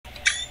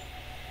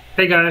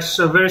Hey guys,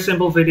 so very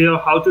simple video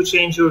how to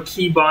change your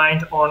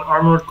keybind on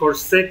Armored Core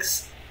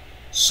 6.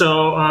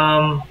 So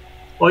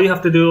all you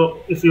have to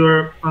do if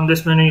you're on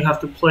this menu, you have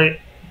to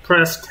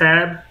press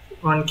tab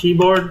on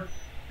keyboard,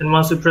 and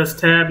once you press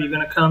tab you're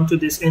going to come to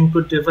this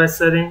input device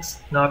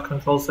settings, not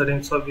control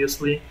settings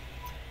obviously.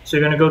 So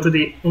you're going to go to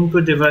the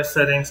input device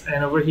settings,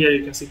 and over here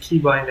you can see key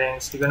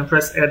bindings. You're going to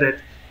press edit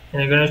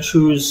and you're going to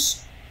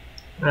choose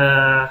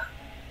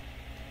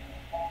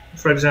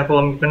for example,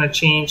 I'm going to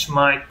change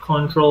my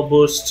control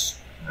boost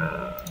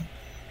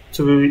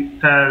to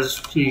as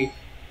key.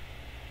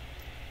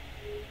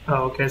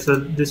 Oh, okay, so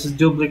this is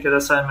duplicate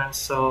assignments.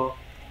 So,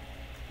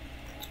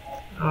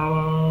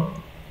 oh,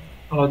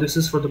 this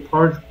is for the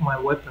part of my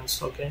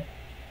weapons. Okay.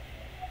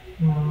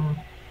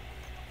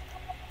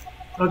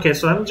 Okay,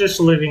 so I'm just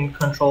leaving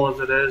control as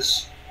it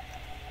is,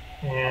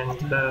 and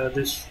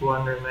this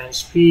one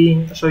remains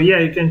P. So yeah,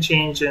 you can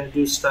change and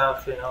do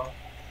stuff, you know.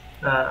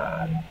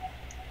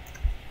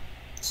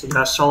 So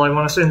that's all I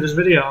want to say in this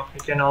video.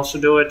 You can also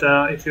do it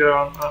if you're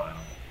on,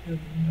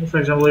 for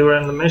example, you were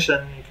in the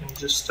mission, you can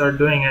just start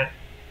doing it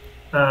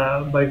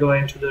by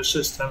going to the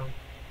system.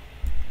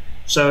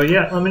 So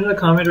yeah, let me know in the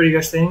comment what you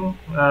guys think.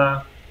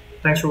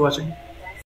 Thanks for watching.